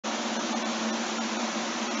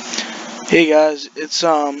Hey guys, it's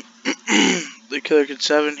the Killer Kid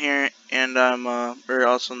 7 here, and I'm or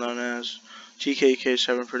also known as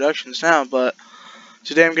GKK7 Productions now. But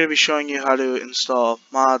today I'm going to be showing you how to install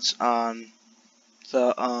mods on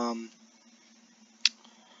the on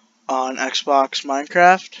Xbox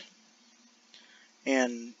Minecraft.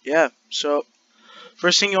 And yeah, so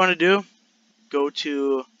first thing you want to do, go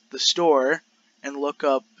to the store and look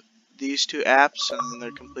up these two apps, and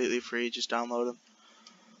they're completely free. Just download them.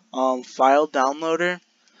 File downloader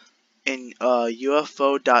in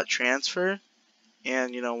UFO.transfer,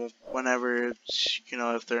 and whenever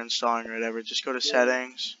if they're installing or whatever, just go to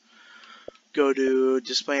settings, go to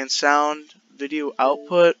display and sound, video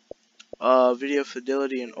output, video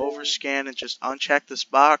fidelity and overscan, and just uncheck this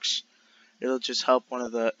box. It'll just help one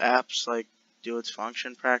of the apps like do its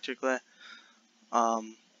function practically. You're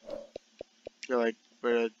like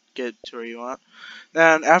where to get to where you want.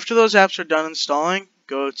 Then after those apps are done installing,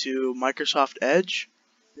 go to Microsoft Edge.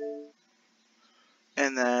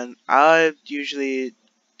 And then I usually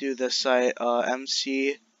do this site,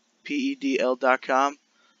 mcpedl.com.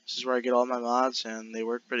 This is where I get all my mods, and they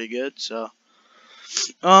work pretty good. So,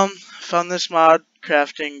 found this mod,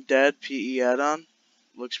 Crafting Dead PE add-on.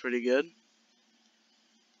 Looks pretty good.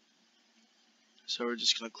 So we're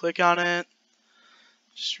just gonna click on it.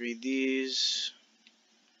 Just read these.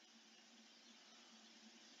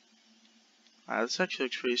 This actually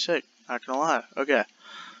looks pretty sick. Not gonna lie. Okay.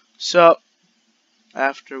 So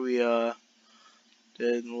after we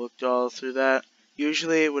did and looked all through that,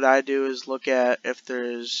 usually what I do is look at if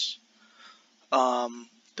there's the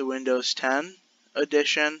Windows 10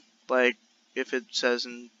 edition, like if it says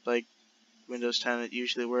in like Windows 10 it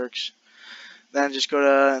usually works. Then just go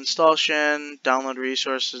to installation, download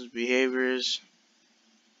resources, behaviors.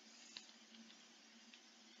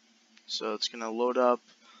 So it's gonna load up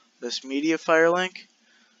this MediaFire link,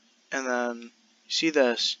 and then you see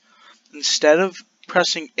this. Instead of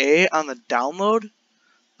pressing A on the download,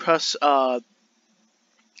 press the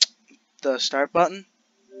start button,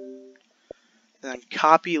 and then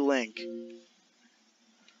copy link.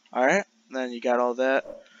 Alright, then you got all that.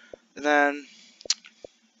 And then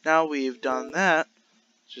now we've done that,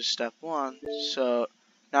 just step one. So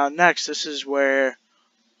now next, this is where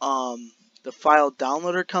the file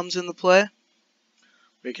downloader comes into play.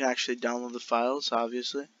 We can actually download the files,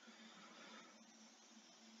 obviously.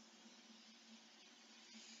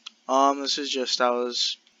 This is just, I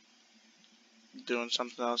was doing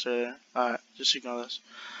something else earlier. Alright, just ignore this.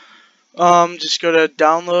 Just go to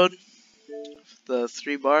download, the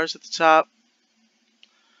 3 bars at the top.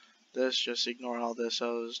 This, just ignore all this, I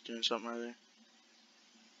was doing something earlier.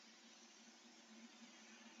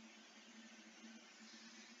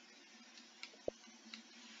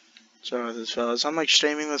 Sorry about this, fellas. I'm like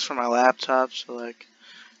streaming this from my laptop, so like,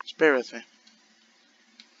 just bear with me.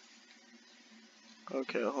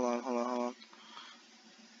 Okay, hold on.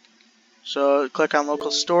 So click on local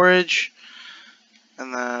storage,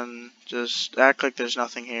 and then just act like there's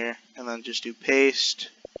nothing here, and then just do paste.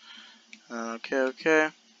 Okay.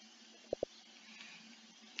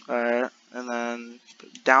 Alright, and then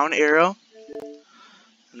down arrow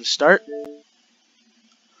and start.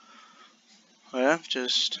 Yeah,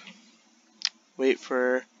 just wait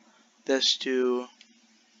for this to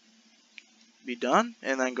be done,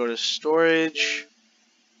 and then go to storage.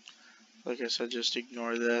 Like I said, just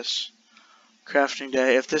ignore this. Crafting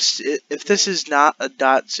day. If this is not a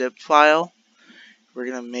 .zip file, we're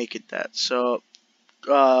gonna make it that. So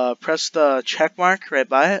press the check mark right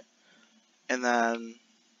by it, and then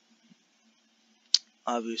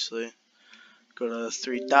obviously go to the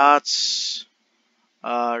 3 dots,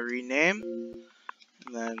 rename,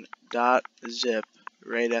 and then .zip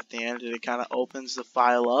right at the end, and it kind of opens the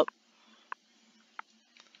file up,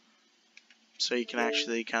 so you can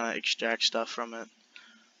actually kind of extract stuff from it.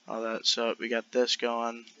 All that. So we got this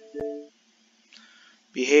going.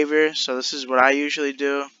 Behavior. So this is what I usually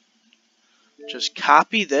do. Just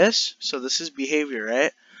copy this. So this is behavior,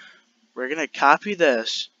 right? We're gonna copy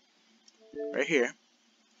this right here.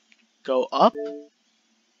 Go up,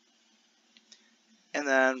 and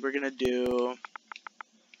then we're gonna do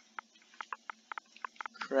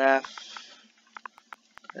crafting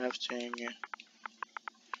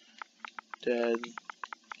dead.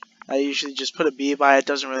 I usually just put a B by it.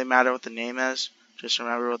 Doesn't really matter what the name is. Just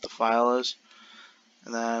remember what the file is.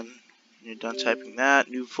 And then when you're done typing that,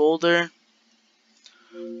 new folder,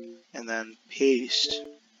 and then paste.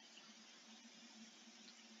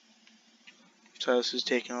 So this is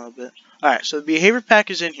taking a little bit. Alright, so the behavior pack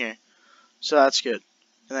is in here. So that's good.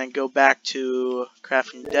 And then go back to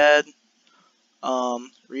Crafting Dead,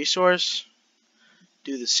 resource,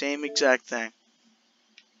 do the same exact thing.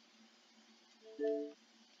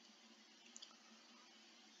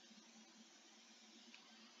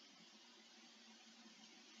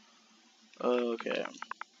 Okay.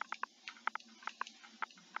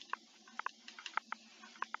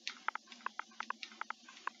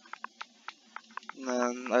 And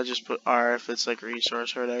then I just put R if it's like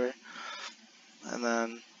resource or whatever. And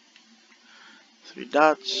then 3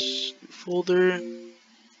 dots, new folder,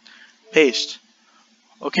 paste.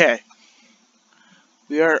 Okay.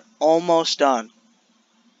 We are almost done.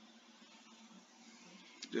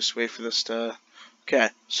 Just wait for this to... Okay,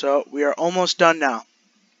 so we are almost done now.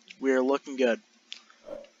 We are looking good.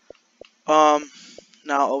 Now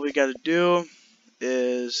all we gotta do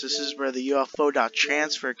is, this is where the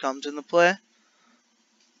UFO.transfer comes into play.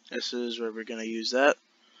 This is where we're gonna use that.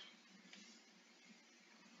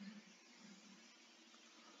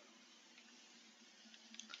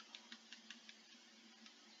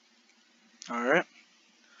 Alright.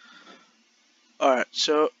 Alright,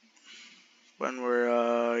 so when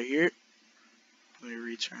we're here, let me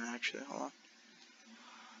return actually, hold on.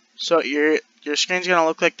 So your screen's gonna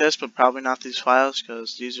look like this, but probably not these files,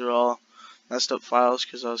 because these are all messed up files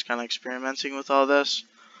because I was kind of experimenting with all this.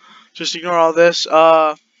 Just ignore all this.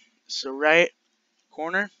 So right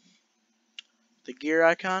corner, the gear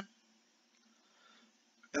icon,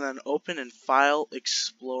 and then open in File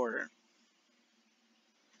Explorer.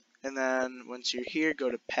 And then once you're here,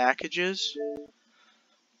 go to Packages,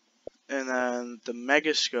 and then the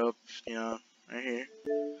Megascope, you know, right here.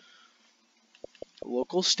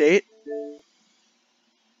 Local state,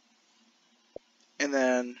 and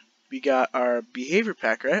then we got our behavior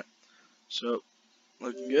pack, right? So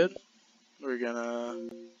looking good. We're gonna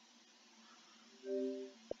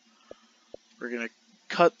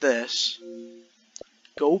cut this.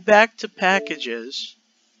 Go back to packages.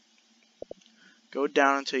 Go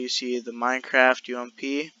down until you see the Minecraft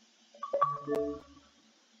UMP,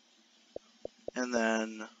 and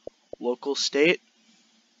then local state,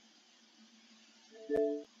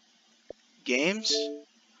 games,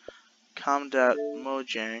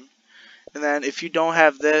 com.mojang. And then if you don't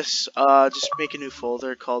have this, just make a new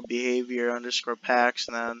folder called behavior underscore packs,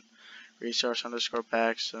 and then resource underscore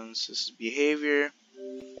packs. Since this is behavior,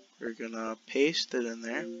 we're gonna paste it in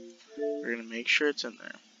there. We're gonna make sure it's in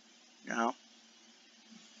there. Now,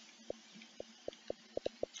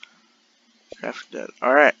 crafting dead.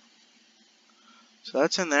 Alright. So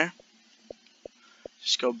that's in there.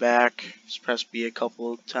 Just go back, just press B a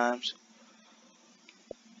couple of times.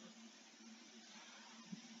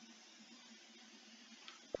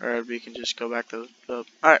 Or we can just go back to the...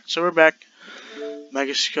 Alright, so we're back.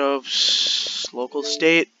 Megascopes, local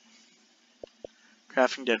state,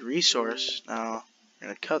 crafting dead resource. Now, we're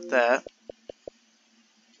going to cut that.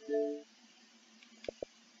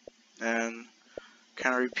 And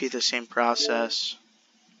kind of repeat the same process.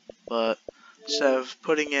 But instead of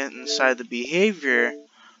putting it inside the behavior,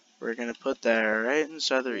 we're going to put that right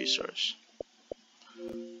inside the resource.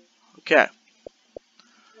 Okay.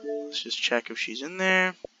 Let's just check if she's in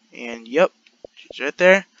there. And yep, she's right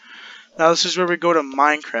there. Now this is where we go to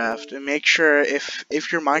Minecraft and make sure if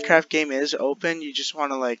your Minecraft game is open, you just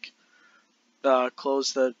want to like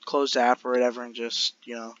close the app or whatever and just,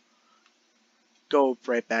 you know, go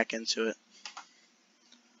right back into it.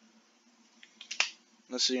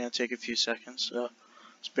 This is gonna take a few seconds, so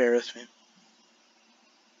just bear with me.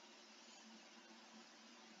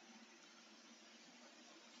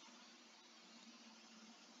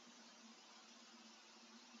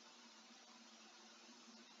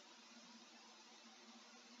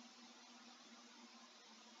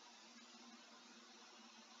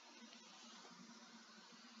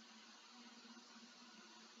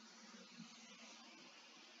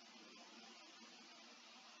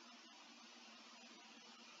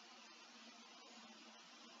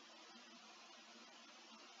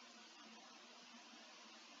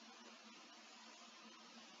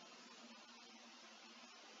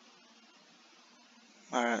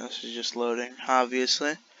 Alright, this is just loading,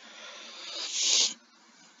 obviously.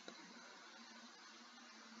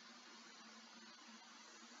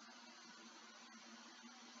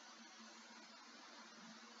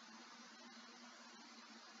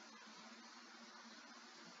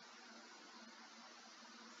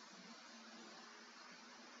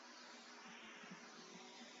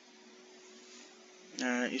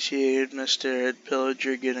 Alright, you see Mr.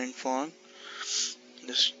 Pillager getting flung.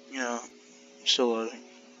 Just, you know, still loading.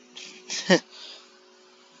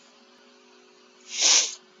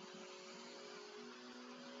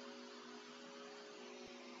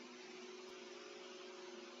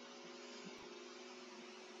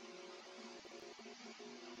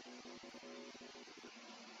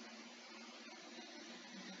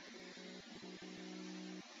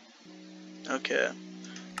 Okay,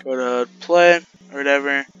 go to play or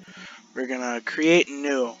whatever. We're gonna create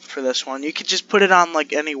new for this one. You could just put it on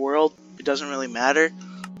like any world. It doesn't really matter.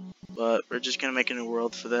 But we're just gonna make a new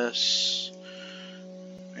world for this.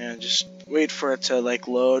 And just wait for it to like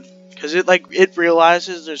load. Cause it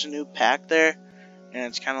realizes there's a new pack there. And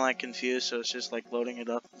it's kinda like confused, so it's just like loading it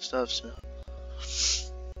up and stuff, so.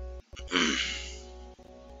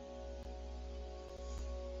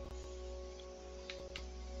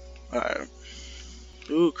 Alright.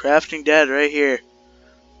 Ooh, crafting dead right here.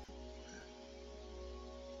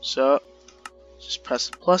 So just press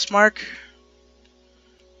the plus mark.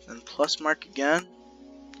 Then plus mark again.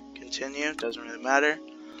 Continue, doesn't really matter.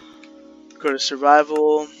 Go to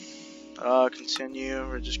survival. Continue.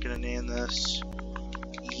 We're just gonna name this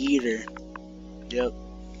Yeeter. Yep.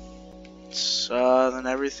 Then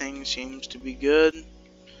everything seems to be good.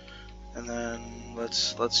 And then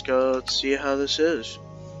let's go see how this is.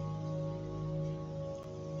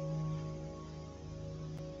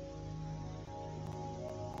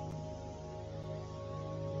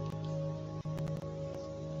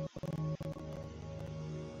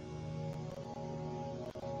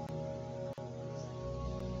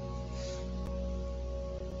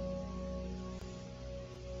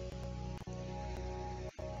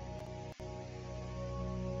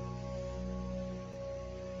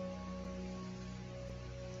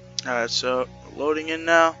 Alright, so loading in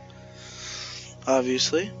now,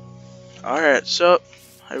 obviously. Alright, so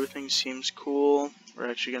everything seems cool. We're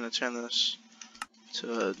actually going to turn this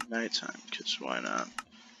to nighttime, because why not?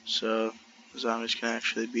 So the zombies can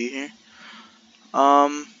actually be here.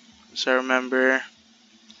 So I remember,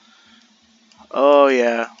 oh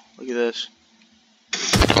yeah, look at this.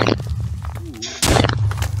 Ooh.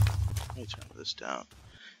 Let me turn this down.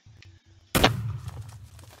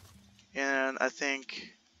 And I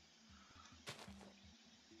think,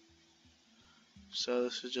 so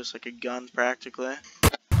this is just like a gun practically.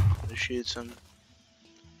 It shoots him.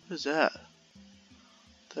 What is that?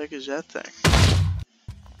 What the heck is that thing? I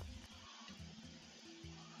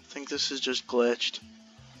think this is just glitched.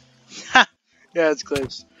 Ha! Yeah, it's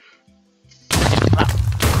glitched.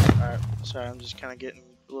 Alright, sorry, I'm just kind of getting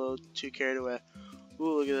a little too carried away.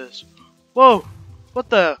 Ooh, look at this. Whoa! What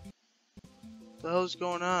the hell is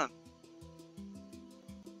going on?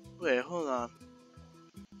 Wait, hold on.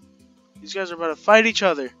 These guys are about to fight each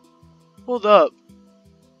other. Hold up.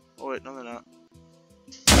 Oh wait, no they're not.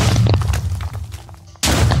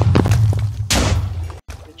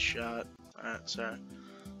 Good shot. Alright, sorry.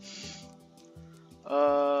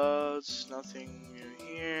 It's nothing in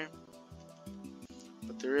here.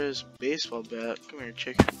 But there is a baseball bat. Come here,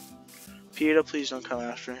 chicken. PETA, please don't come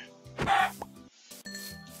after me.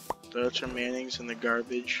 That's our Mannings in the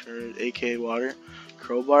garbage, or aka water.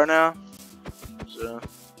 Crowbar now. It's a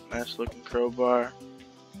nice looking crowbar.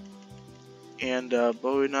 And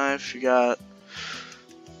Bowie knife, you got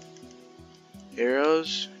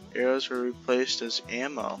arrows. Arrows were replaced as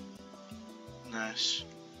ammo. Nice.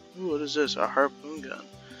 Ooh, what is this? A harpoon gun.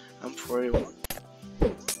 M4A1.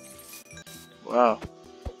 Wow.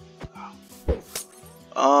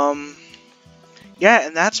 Yeah,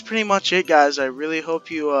 and that's pretty much it, guys. I really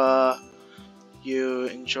hope you you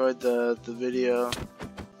enjoyed the video.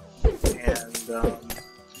 And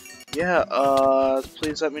yeah,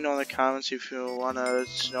 please let me know in the comments if you want to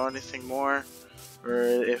know anything more, or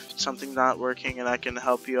if something's not working and I can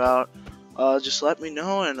help you out. Just let me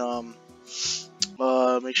know, and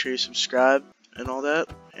make sure you subscribe and all that,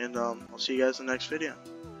 and I'll see you guys in the next video.